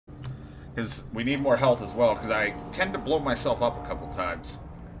Because we need more health as well, because I tend to blow myself up a couple times.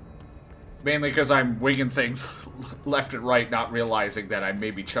 Mainly because I'm winging things left and right, not realizing that I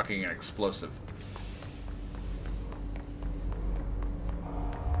may be chucking an explosive.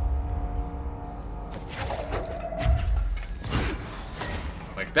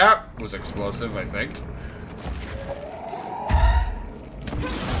 Like that was explosive, I think.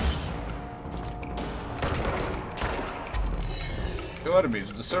 Kill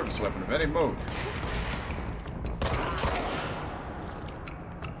enemies with a service weapon of any mode.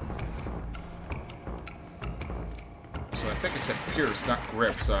 So I think it said pierce, not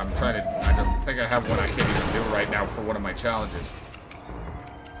grip, so I'm trying to... I don't think I have one I can't even do right now for one of my challenges.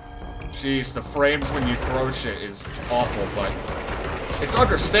 Jeez, the frames when you throw shit is awful, but... It's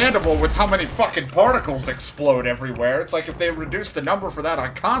understandable with how many fucking particles explode everywhere. It's like if they reduced the number for that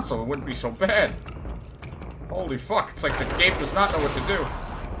on console, it wouldn't be so bad. Holy fuck, it's like the game does not know what to do.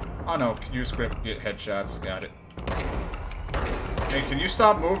 Oh no, use grip, get headshots, got it. Hey, can you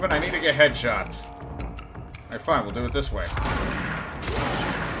stop moving? I need to get headshots. Alright, fine, we'll do it this way.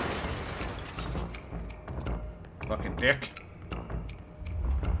 Fucking dick.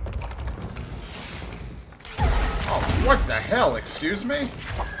 Oh, what the hell, excuse me?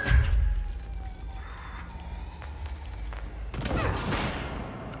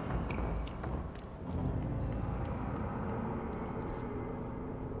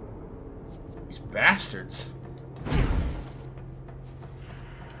 Bastards.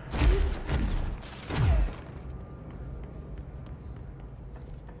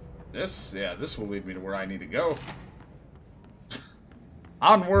 This will lead me to where I need to go.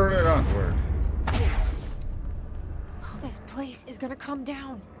 Onward and onward. Oh, this place is gonna come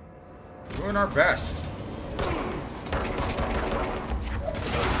down. Doing our best.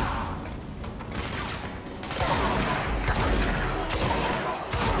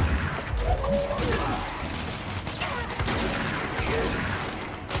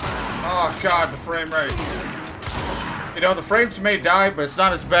 Oh god, the frame rate. You know, the frames may die, but it's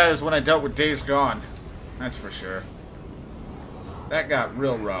not as bad as when I dealt with Days Gone. That's for sure. That got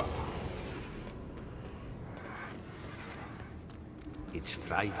real rough. It's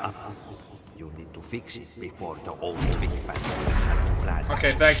fried up. You need to fix it before the old big bastards have to plan.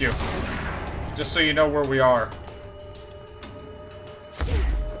 Okay, thank you. Just so you know where we are.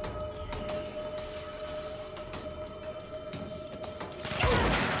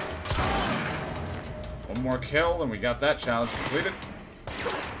 One more kill, and we got that challenge completed.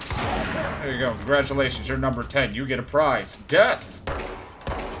 There you go. Congratulations, you're number 10. You get a prize. Death!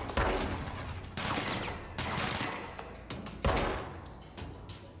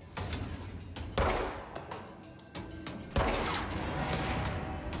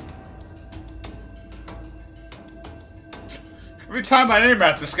 Every time I aim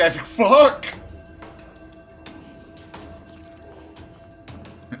at this guy's like, fuck!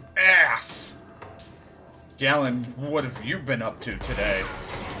 Ass! Galen, what have you been up to today?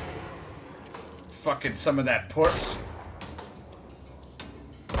 Fucking some of that puss.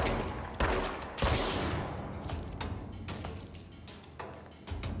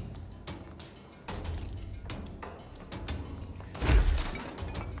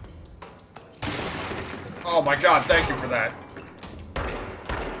 Oh my god, thank you for that.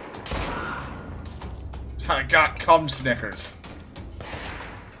 I got cum Snickers.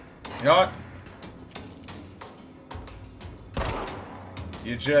 You know what?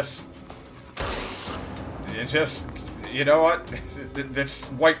 You know what? This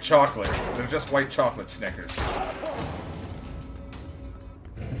white chocolate. They're just white chocolate Snickers.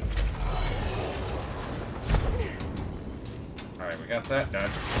 Alright, we got that done.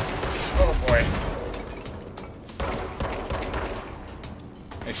 Oh boy.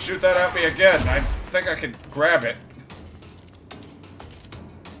 Hey, shoot that at me again. I think I can grab it.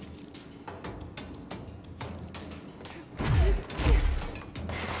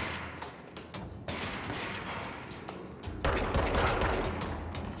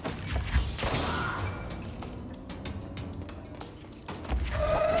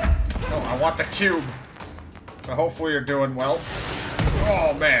 I want the cube. So hopefully you're doing well.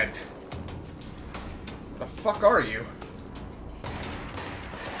 Oh, man. The fuck are you?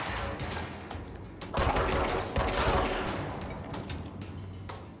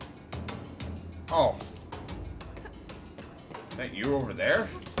 Oh. Is that you over there?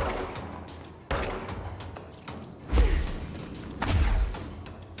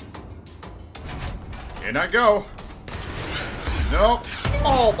 In I go. Nope.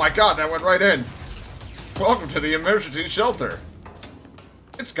 Oh my god, that went right in. Welcome to the emergency shelter.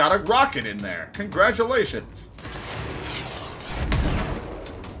 It's got a rocket in there. Congratulations.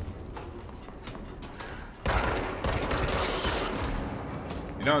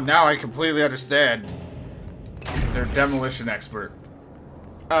 You know, now I completely understand. They're demolition expert.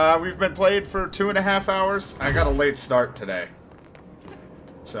 We've been playing for 2.5 hours. I got a late start today.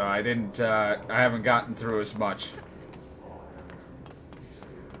 So I haven't gotten through as much.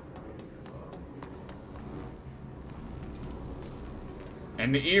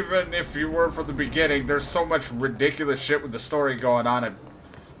 And even if you were from the beginning, there's so much ridiculous shit with the story going on.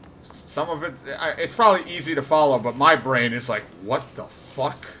 Some of it, it's probably easy to follow, but my brain is like, what the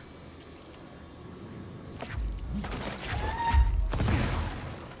fuck?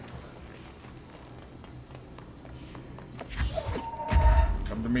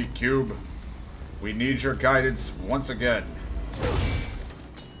 Come to me, Cube. We need your guidance once again.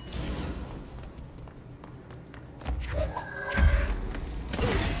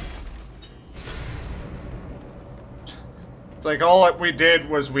 It's like all we did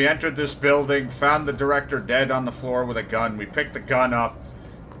was we entered this building, found the director dead on the floor with a gun. We picked the gun up.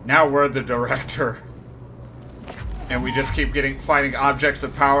 Now we're the director. And we just keep finding objects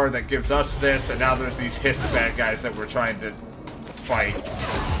of power that gives us this, and now there's these hiss bad guys that we're trying to fight.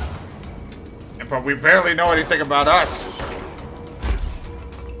 But we barely know anything about us.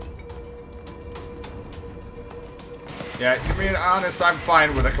 Yeah, to be honest, I'm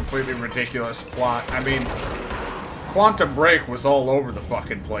fine with a completely ridiculous plot. I mean, Quantum Break was all over the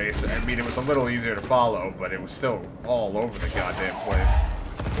fucking place. I mean, it was a little easier to follow, but it was still all over the goddamn place.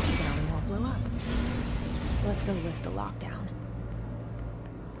 Down won't blow up. Let's go lift the lockdown.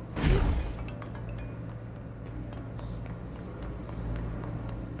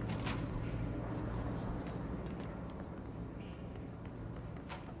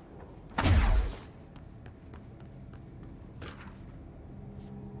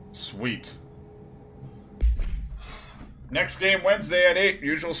 Sweet. Next game Wednesday at 8.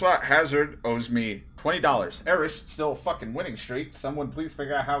 Usual spot. Hazard owes me $20. Erish, still a fucking winning streak. Someone please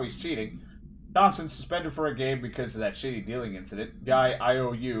figure out how he's cheating. Thompson suspended for a game because of that shitty dealing incident. Guy, I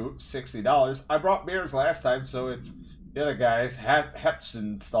owe you $60. I brought beers last time, so it's the other guy's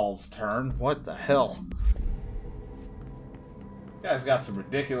Hepstenstall's turn. What the hell? You guys got some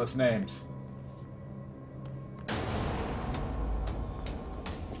ridiculous names.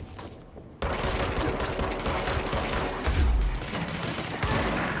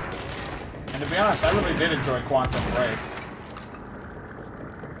 To be honest, I really did enjoy Quantum Break.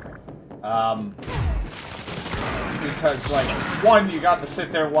 Because, like, one, you got to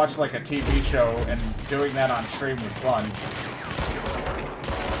sit there and watch, like, a TV show, and doing that on stream was fun.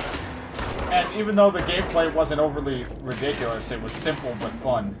 And even though the gameplay wasn't overly ridiculous, it was simple but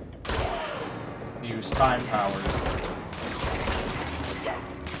fun. Use time powers.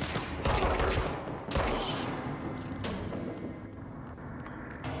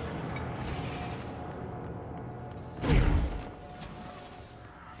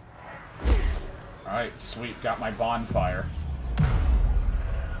 Alright, sweet. Got my bonfire.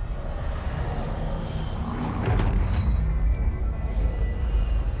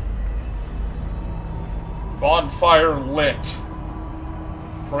 Bonfire lit.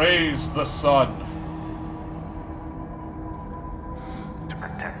 Praise the sun. To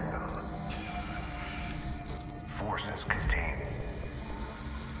protect them. Forces contained.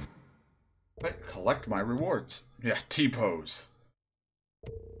 Wait, collect my rewards. Yeah, T-pose.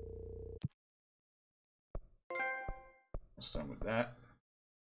 Almost done with that.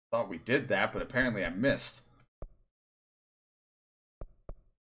 Thought we did that, but apparently I missed.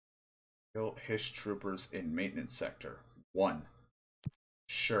 Kill Hish troopers in maintenance sector. 1.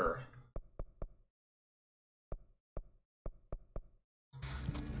 Sure.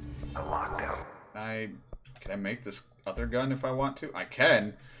 A lockdown. Can I make this other gun if I want to? I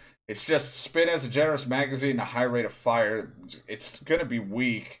can. It's just spin as a generous magazine, a high rate of fire. It's gonna be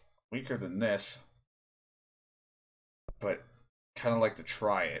weak. Weaker than this. But kind of like to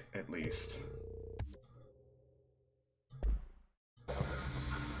try it, at least.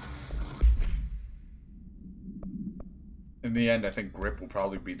 In the end, I think grip will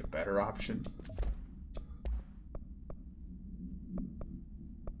probably be the better option.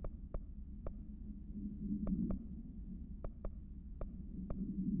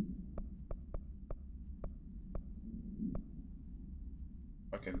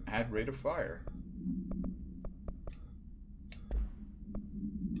 I can add rate of fire.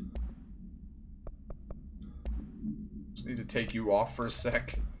 Just need to take you off for a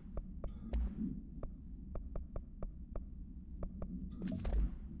sec.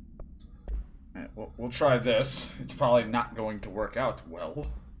 Alright, we'll try this. It's probably not going to work out well.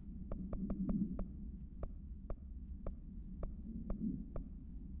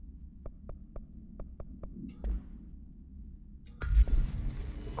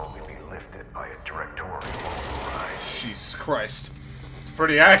 directorial override. Jesus Christ. It's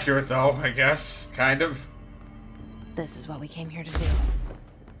pretty accurate, though, I guess. Kind of. This is what we came here to do.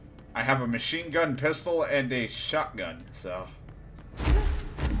 I have a machine gun pistol and a shotgun, so...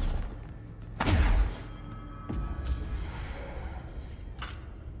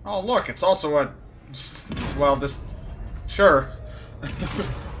 Oh, look, it's also a... Well, this... Sure.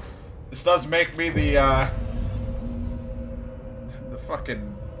 This does make me the fucking...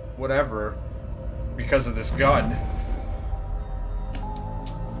 whatever. Because of this gun.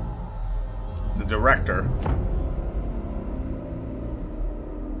 The director.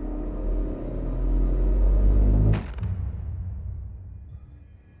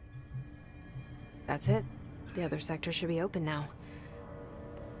 That's it. The other sector should be open now.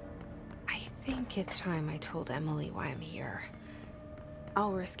 I think it's time I told Emily why I'm here.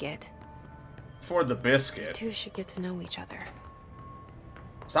 I'll risk it. For the biscuit. Two should get to know each other.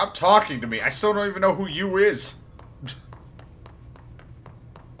 Stop talking to me. I still don't even know who you is.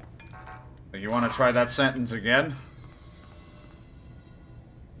 You want to try that sentence again?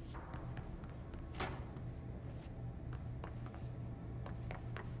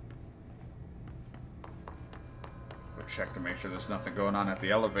 Go check to make sure there's nothing going on at the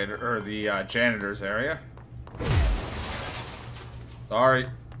elevator or the janitor's area. Sorry.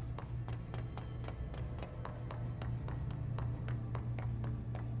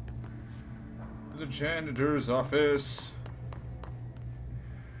 The janitor's office.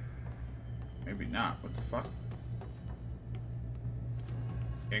 Maybe not. What the fuck?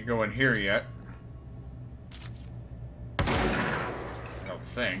 Can't go in here yet. I don't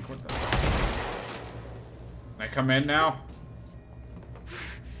think. What the fuck? Can I come in now?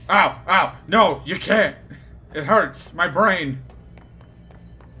 Ow! Ow! No! You can't! It hurts! My brain!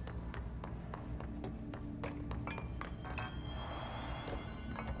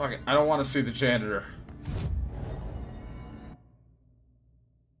 Fuck it. I don't want to see the janitor.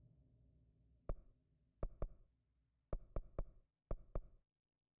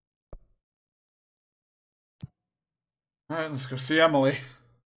 Alright, let's go see Emily.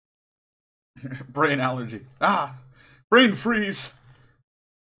 Brain allergy. Ah! Brain freeze!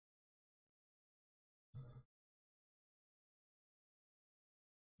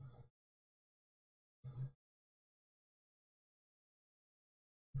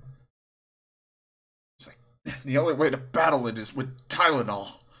 It's like, the only way to battle it is with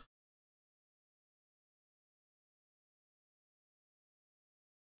Tylenol.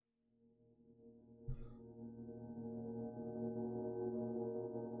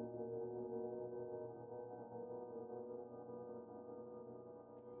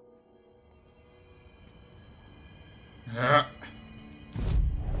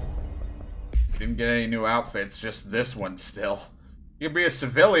 Didn't get any new outfits, just this one still. You could be a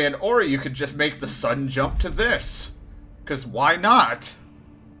civilian, or you could just make the sudden jump to this. 'Cause why not?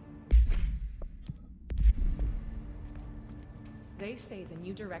 They say the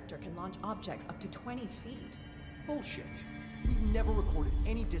new director can launch objects up to 20 feet. Bullshit. We've never recorded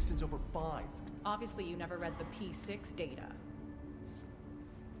any distance over 5. Obviously, you never read the P6 data.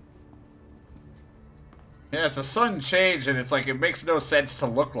 Yeah, it's a sudden change, and it's like, it makes no sense to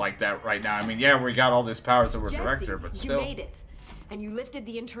look like that right now. I mean, yeah, we got all these powers that we're director, but still. You made it. And you lifted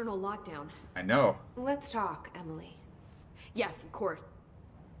the internal lockdown. I know. Let's talk, Emily. Yes, of course.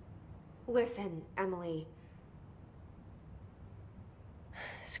 Listen, Emily.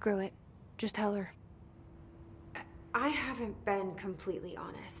 Screw it. Just tell her. I haven't been completely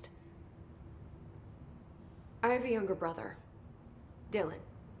honest. I have a younger brother, Dylan.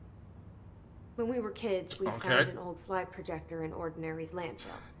 When we were kids, we found an old slide projector in Ordinary's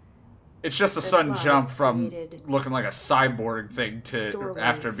landfill. It's just a sudden jump from created looking like a cyborg thing to doorways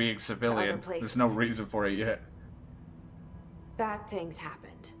after being to civilian. other places. There's no reason for it yet. Bad things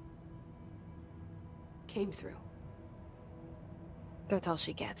happened. Came through. That's all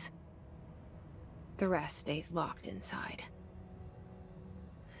she gets. The rest stays locked inside.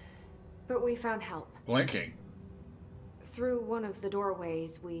 But we found help. Blinking. Through one of the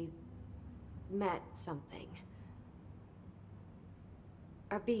doorways, we met something.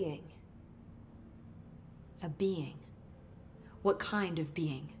 A being. A being. What kind of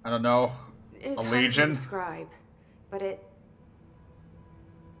being? I don't know. It's A hard legion? to describe, but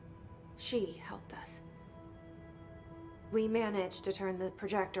she helped us. We managed to turn the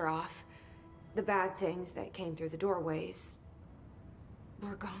projector off. The bad things that came through the doorways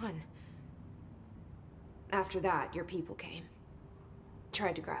were gone. After that, your people came.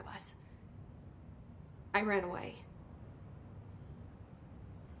 Tried to grab us. I ran away.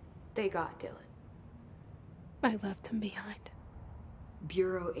 They got Dylan. I left him behind.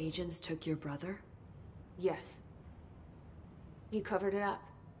 Bureau agents took your brother? Yes. You covered it up.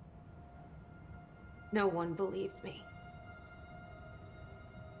 No one believed me.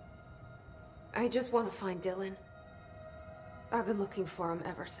 I just want to find Dylan. I've been looking for him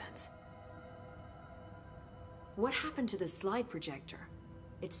ever since. What happened to the slide projector?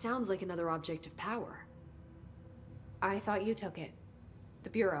 It sounds like another object of power. I thought you took it. The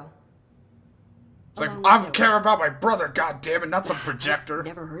Bureau. It's like, Along with I Dylan. care about my brother, goddammit, not some projector.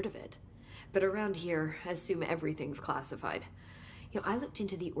 Never heard of it. But around here, I assume everything's classified. You know, I looked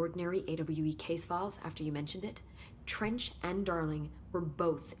into the ordinary AWE case files after you mentioned it. Trench and Darling were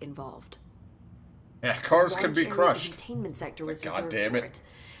both involved. Yeah, cars can Large be area of crushed. The containment sector was God reserved damn for it.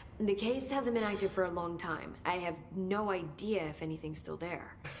 it. The case hasn't been active for a long time. I have no idea if anything's still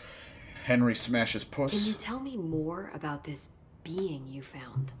there. Henry smashes puss. Can you tell me more about this being you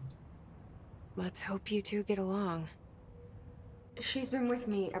found? Let's hope you two get along. She's been with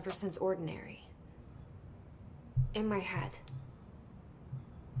me ever since Ordinary. In my head.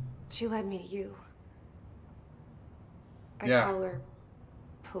 She led me to you. I call her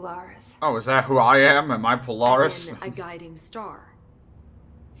Polaris. Oh, is that who I am? Am I Polaris? As in a guiding star.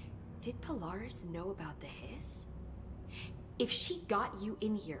 Did Polaris know about the hiss? If she got you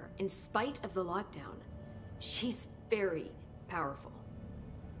in here in spite of the lockdown, she's very powerful.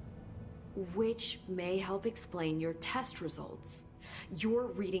 Which may help explain your test results. Your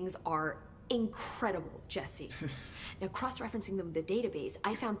readings are incredible, Jesse. Now, cross-referencing them with the database,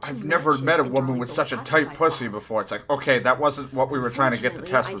 I found two I've never matches met a in woman with Darling's such a old tight classified pussy files. before. It's like, okay, that wasn't what we were trying to get the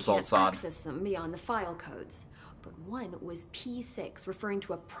test Unfortunately, results I on. can't access them beyond the file codes. But one was P6, referring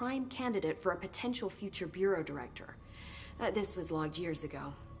to a prime candidate for a potential future bureau director. This was logged years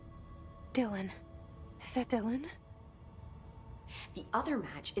ago. Dylan. Is that Dylan? The other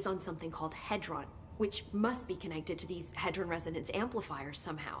match is on something called Hedron, which must be connected to these Hedron resonance amplifiers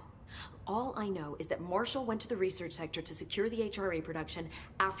somehow. All I know is that Marshall went to the research sector to secure the HRA production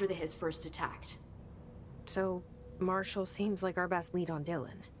after the hiss first attacked. So, Marshall seems like our best lead on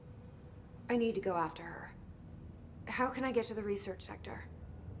Dylan. I need to go after her. How can I get to the research sector?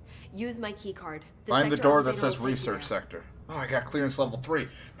 Use my keycard. Find the sector door that elevator says will take you research there. sector. Oh, I got clearance level 3.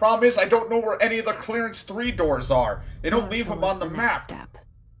 Problem is, I don't know where any of the clearance 3 doors are. They don't leave them on the next map. Step.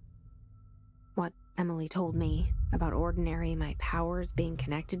 What Emily told me about Ordinary, my powers being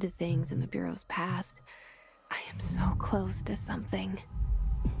connected to things in the Bureau's past. I am so close to something.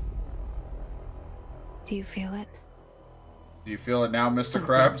 Do you feel it? Do you feel it now, Mr. Something's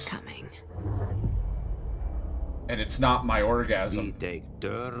Krabs? coming. And it's not my We orgasm. take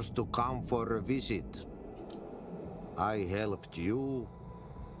turns to come for a visit. I helped you.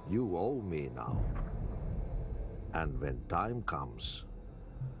 You owe me now. And when time comes,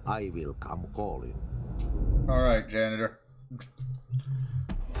 I will come calling. Alright, janitor.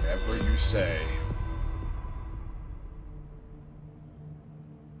 Whatever you say.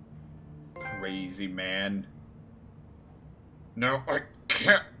 Crazy man. No, I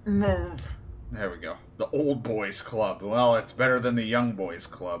can't move. There we go. The old boys club. Well, it's better than the young boys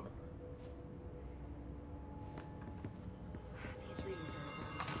club. These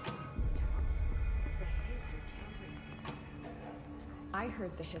readings are Mr. Hunts. The hiss are tampering. I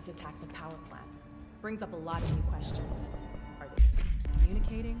heard the hiss attacked the power plant. Brings up a lot of new questions. Are they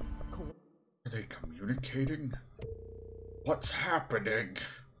communicating or Are they communicating? What's happening?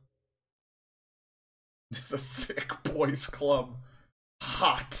 It's a thick boys club.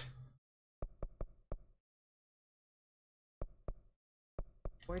 Hot.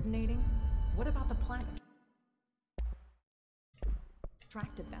 coordinating? What about the planet?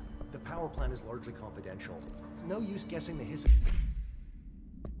 Attracted them. The power plant is largely confidential. No use guessing the hiss.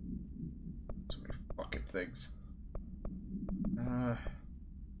 So many fucking things. The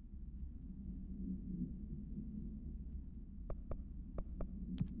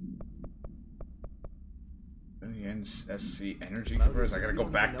NSC energy converters. I gotta go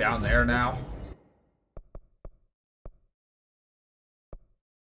back down there now.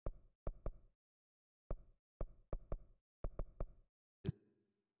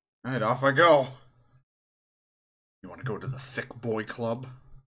 Alright, off I go. You wanna go to the thick boy club?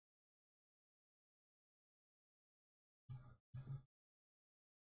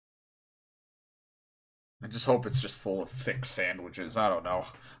 I just hope it's just full of thick sandwiches. I don't know.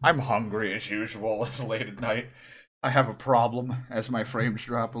 I'm hungry as usual. It's late at night. I have a problem as my frames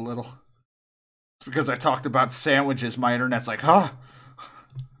drop a little. It's because I talked about sandwiches. My internet's like, huh?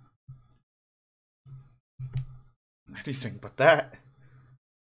 Anything but that.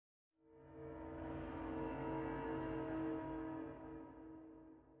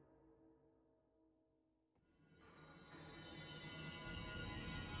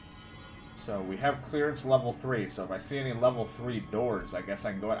 So we have clearance level 3, so if I see any level 3 doors, I guess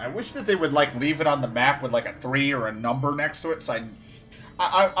I can go in. I wish that they would, like, leave it on the map with, like, a 3 or a number next to it, so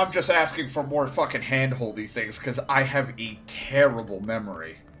I'm just asking for more fucking hand-holdy things, because I have a terrible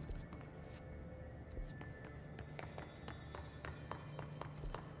memory.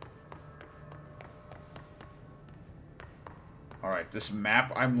 Alright, this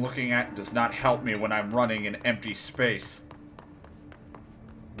map I'm looking at does not help me when I'm running in empty space.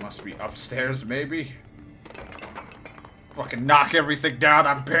 Must be upstairs, maybe? Fucking knock everything down,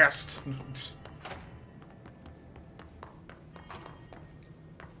 I'm pissed.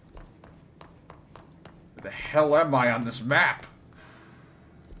 Where the hell am I on this map?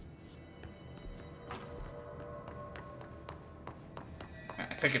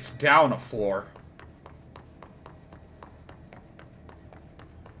 I think it's down a floor.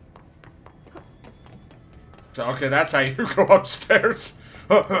 So, okay, that's how you go upstairs.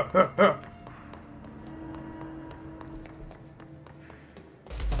 How many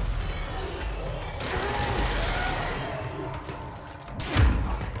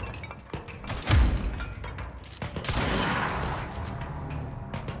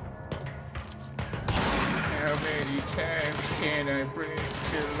times can I break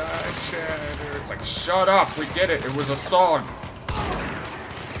till I shatter? It's like, shut up, we get it, it was a song.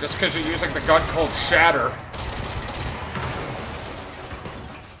 Just because you're using the gun called Shatter.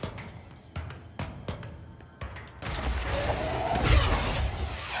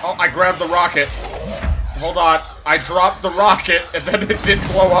 Oh, I grabbed the rocket. Hold on. I dropped the rocket, and then it did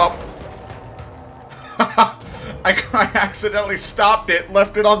blow up. I accidentally stopped it,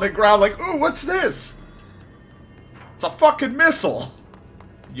 left it on the ground like, ooh, what's this? It's a fucking missile.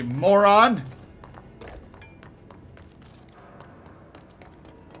 You moron.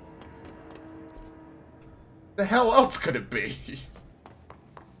 The hell else could it be?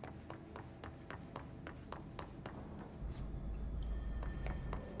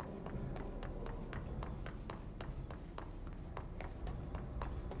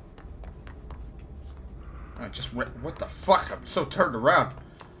 What the fuck? I'm so turned around.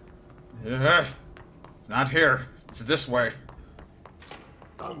 Yeah. It's not here. It's this way.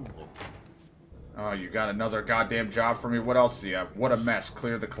 Oh, you got another goddamn job for me? What else do you have? What a mess.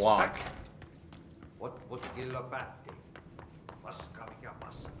 Clear the clock.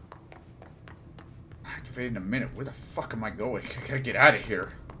 Activate in a minute. Where the fuck am I going? I gotta get out of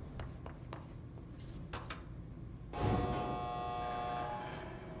here.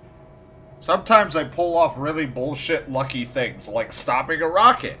 Sometimes I pull off really bullshit lucky things, like stopping a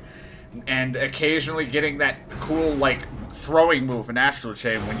rocket, and occasionally getting that cool, like, throwing move in Astral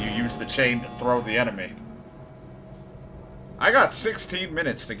Chain when you use the chain to throw the enemy. I got 16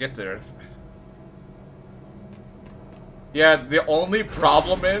 minutes to get there. Yeah, the only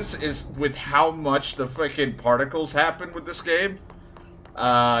problem is with how much the fucking particles happen with this game.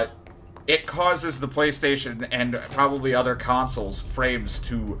 It causes the PlayStation and probably other consoles' frames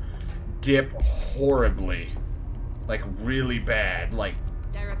to dip horribly. Like, really bad. Like,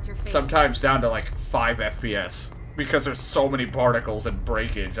 sometimes down to, like, 5 FPS. Because there's so many particles and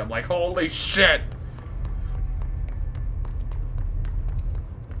breakage. I'm like, holy shit!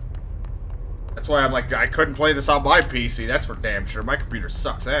 That's why I'm like, I couldn't play this on my PC, that's for damn sure. My computer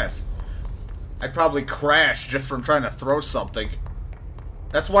sucks ass. I'd probably crash just from trying to throw something.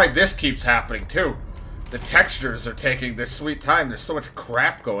 That's why this keeps happening, too. The textures are taking their sweet time. There's so much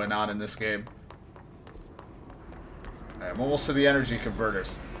crap going on in this game. I'm almost to the energy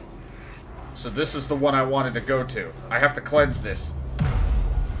converters. So this is the one I wanted to go to. I have to cleanse this.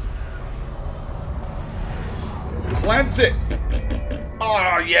 Cleanse it!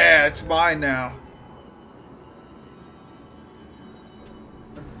 Oh, yeah, it's mine now.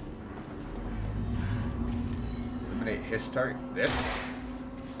 Eliminate his target. This?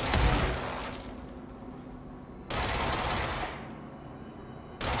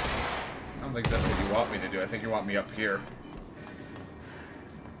 I don't think that's what you want me to do. I think you want me up here.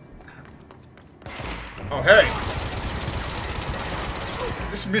 Oh, hey!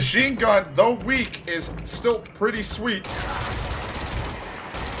 This machine gun, though weak, is still pretty sweet.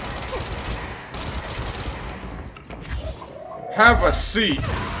 Have a seat.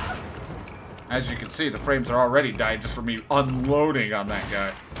 As you can see, the frames are already dying just from me unloading on that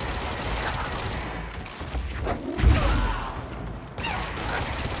guy.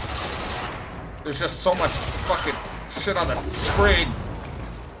 There's just so much fucking shit on the screen.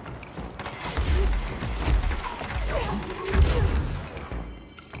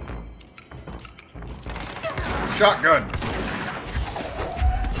 Shotgun.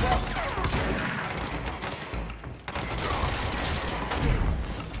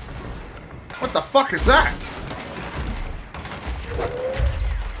 fuck is that?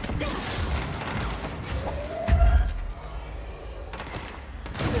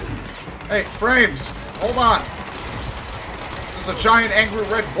 Hey, frames! Hold on! There's a giant angry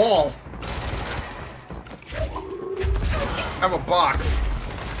red ball. I have a box.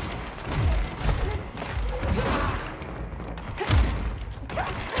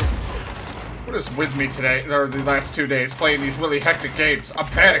 What is with me today, or the last 2 days, playing these really hectic games? I'm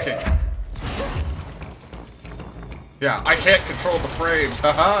panicking. Yeah, I can't control the frames,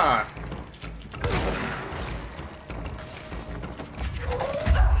 haha!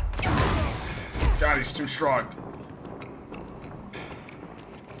 God, he's too strong.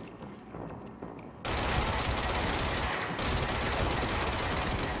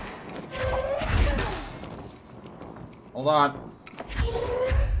 Hold on.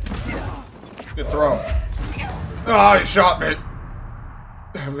 Good throw. Oh, he shot me.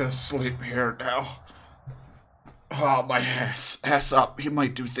 I'm gonna sleep here now. Oh, my ass. Ass up. He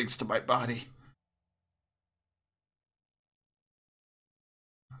might do things to my body.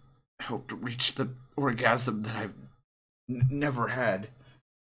 I hope to reach the orgasm that I've never had.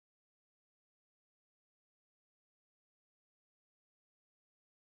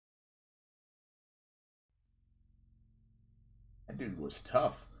 That dude was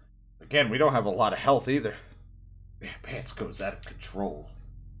tough. Again, we don't have a lot of health either. Man, Pants goes out of control.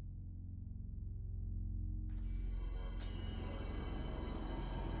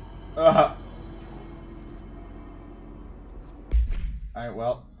 Alright,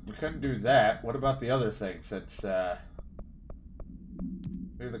 well, we couldn't do that. What about the other things? It's, through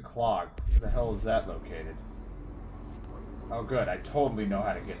the clog. Where the hell is that located? Oh, good. I totally know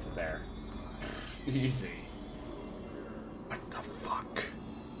how to get to there. Easy. What the fuck?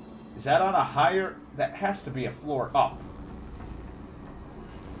 Is that on a higher... That has to be a floor up.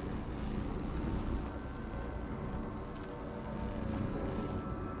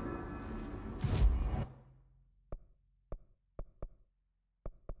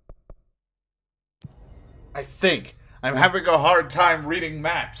 I think. I'm having a hard time reading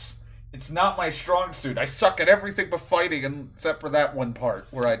maps. It's not my strong suit. I suck at everything but fighting, except for that one part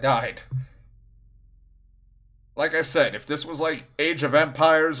where I died. Like I said, if this was like Age of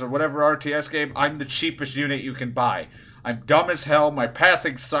Empires or whatever RTS game, I'm the cheapest unit you can buy. I'm dumb as hell, my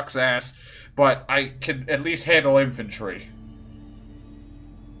pathing sucks ass, but I can at least handle infantry.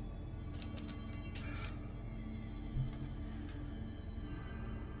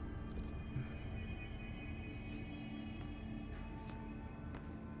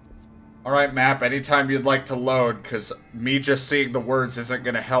 Alright, map, anytime you'd like to load, because me just seeing the words isn't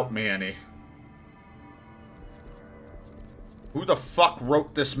going to help me any. Who the fuck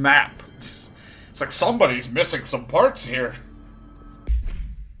wrote this map? It's like somebody's missing some parts here.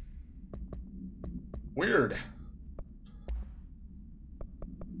 Weird.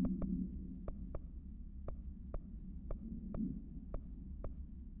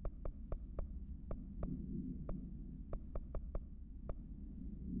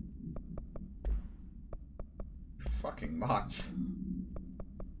 Fucking mods.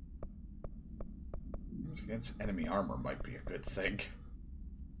 Against enemy armor might be a good thing.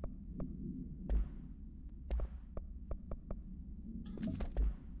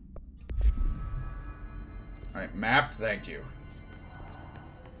 Alright, map, thank you.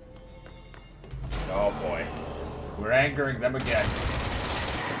 Oh boy. We're angering them again.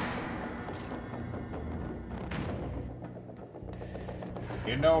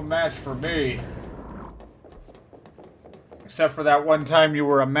 You're no match for me. Except for that one time you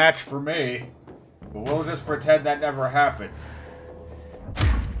were a match for me. But we'll just pretend that never happened.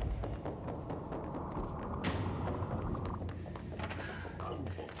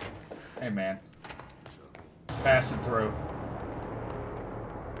 Hey, man. Passing through.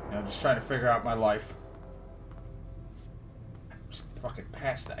 You know, just trying to figure out my life. Just fucking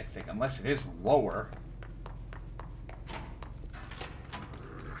past that, I think. Unless it is lower.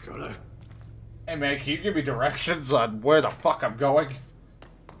 Hey, man, can you give me directions on where the fuck I'm going?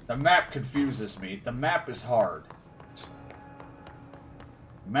 The map confuses me. The map is hard.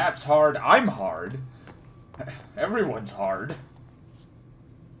 The map's hard. I'm hard. Everyone's hard.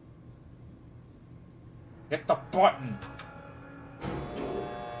 Hit the button.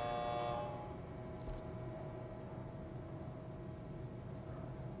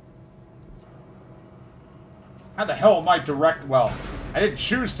 How the hell am I direct? Well, I didn't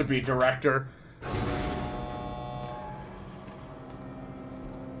choose to be director.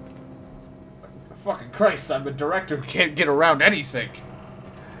 Fucking Christ, I'm a director who can't get around anything.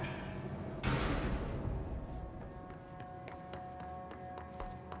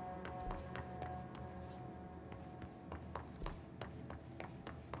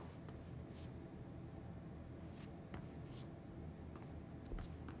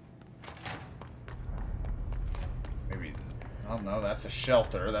 Oh no, that's a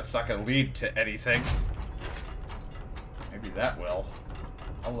shelter. That's not gonna lead to anything. Maybe that will.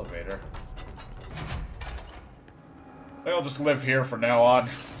 Elevator. I'll just live here from now on.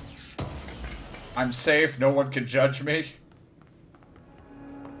 I'm safe, no one can judge me.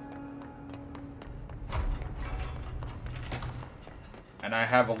 And I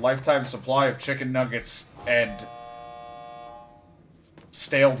have a lifetime supply of chicken nuggets and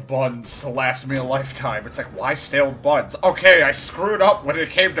staled buns to last me a lifetime. It's like, why staled buns? Okay, I screwed up when it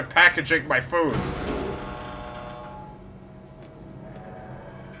came to packaging my food.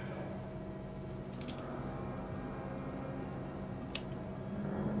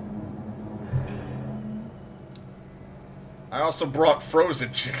 I also brought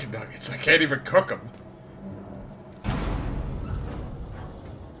frozen chicken nuggets. I can't even cook them.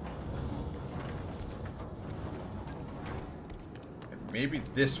 And maybe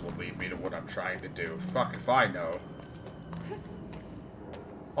this will lead me to what I'm trying to do. Fuck if I know.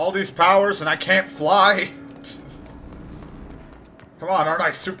 All these powers and I can't fly? Come on, aren't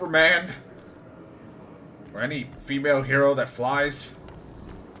I Superman? Or any female hero that flies?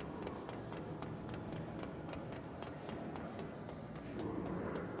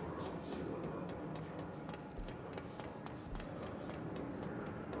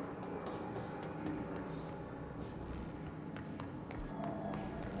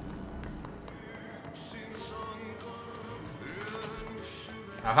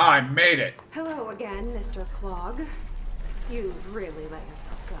 Aha, I made it! Hello again, Mr. Clog. You've really let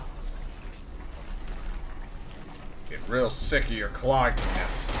yourself go. Get real sick of your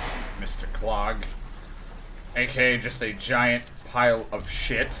clogginess, Mr. Clog. AKA just a giant pile of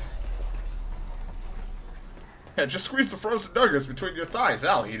shit. Yeah, just squeeze the frozen nuggets between your thighs.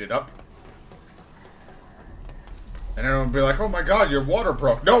 That'll heat it up. And everyone will be like, oh my god, your water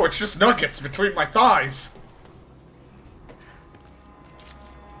broke. No, it's just nuggets between my thighs.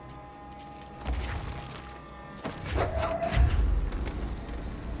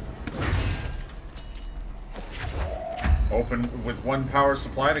 Open with one power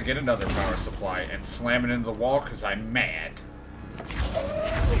supply to get another power supply, and slam it into the wall because I'm mad.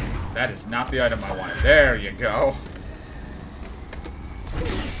 That is not the item I wanted. There you go.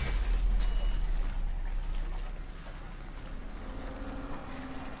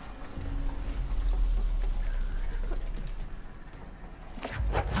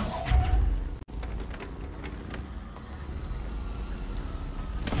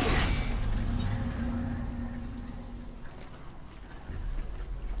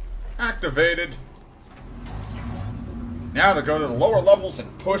 Activated. Now to go to the lower levels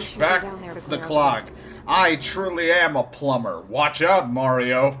and push back the clog. I truly am a plumber. Watch out,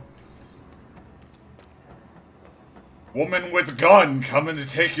 Mario. Woman with gun coming to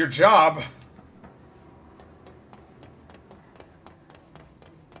take your job.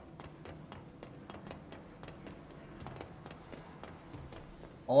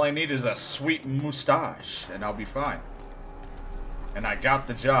 All I need is a sweet mustache, and I'll be fine. And I got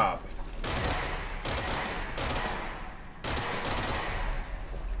the job.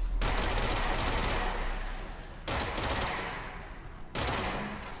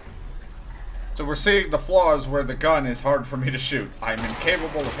 So we're seeing the flaws where the gun is hard for me to shoot. I'm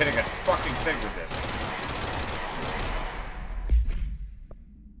incapable of hitting a fucking thing with this.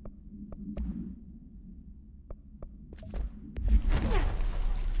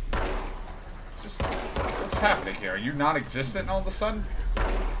 What's happening here? Are you non-existent all of a sudden?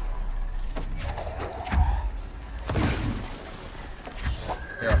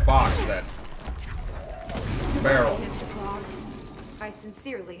 You're a box then. Barrel. Mr. Clog, I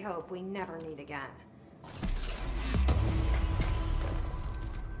sincerely hope we never meet again.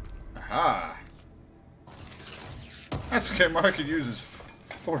 Aha. That's okay, I could use his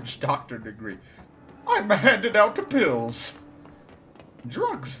forged doctor degree. I'm handed out to pills.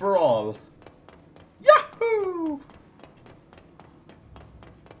 Drugs for all. Yahoo!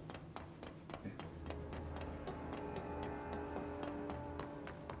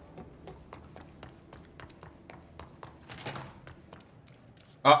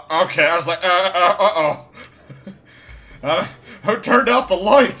 Okay, I was like, uh-oh. Who turned out the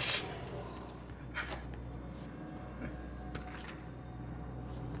lights?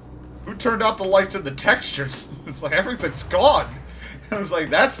 Who turned out the lights and the textures? It's like, everything's gone. I was like,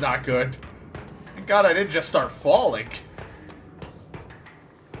 that's not good. Thank God I didn't just start falling.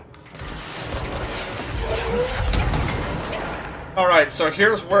 Alright, so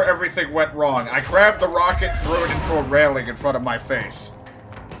here's where everything went wrong. I grabbed the rocket, threw it into a railing in front of my face.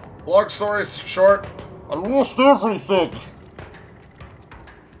 Long story short, I lost everything.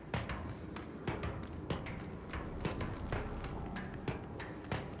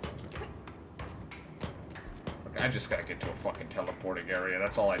 I just gotta get to a fucking teleporting area.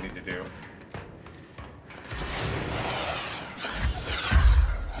 That's all I need to do.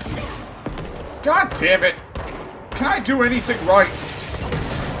 God damn it! Can I do anything right?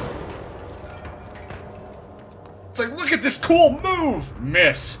 It's like, look at this cool move!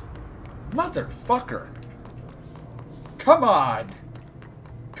 Miss. Motherfucker. Come on.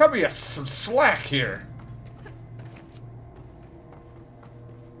 Cut me some slack here.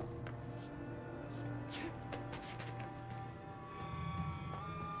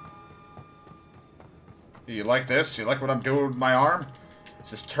 You like this? You like what I'm doing with my arm?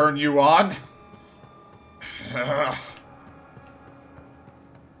 Does this turn you on?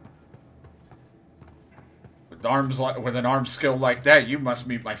 With an arm skill like that, you must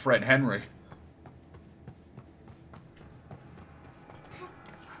meet my friend Henry.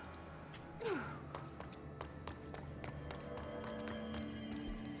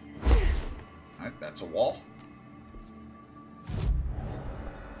 Alright, that's a wall.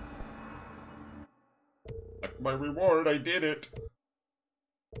 Like my reward, I did it.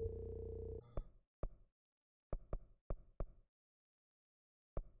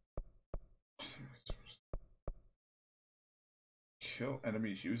 Kill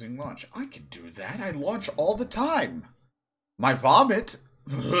enemies using launch. I can do that. I launch all the time. My vomit.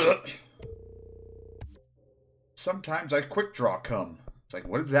 Sometimes I quick draw cum. It's like,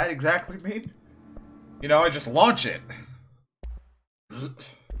 what does that exactly mean? You know, I just launch it.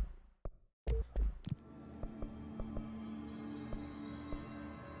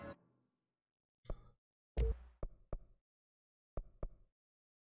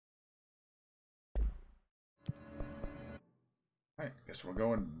 Alright, guess we're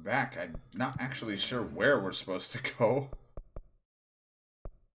going back. I'm not actually sure where we're supposed to go.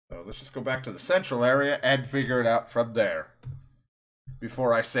 So let's just go back to the central area and figure it out from there.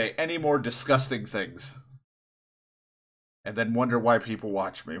 Before I say any more disgusting things. And then wonder why people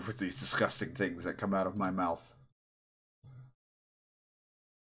watch me with these disgusting things that come out of my mouth.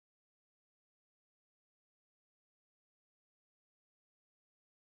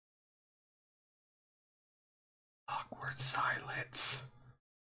 Awkward silence.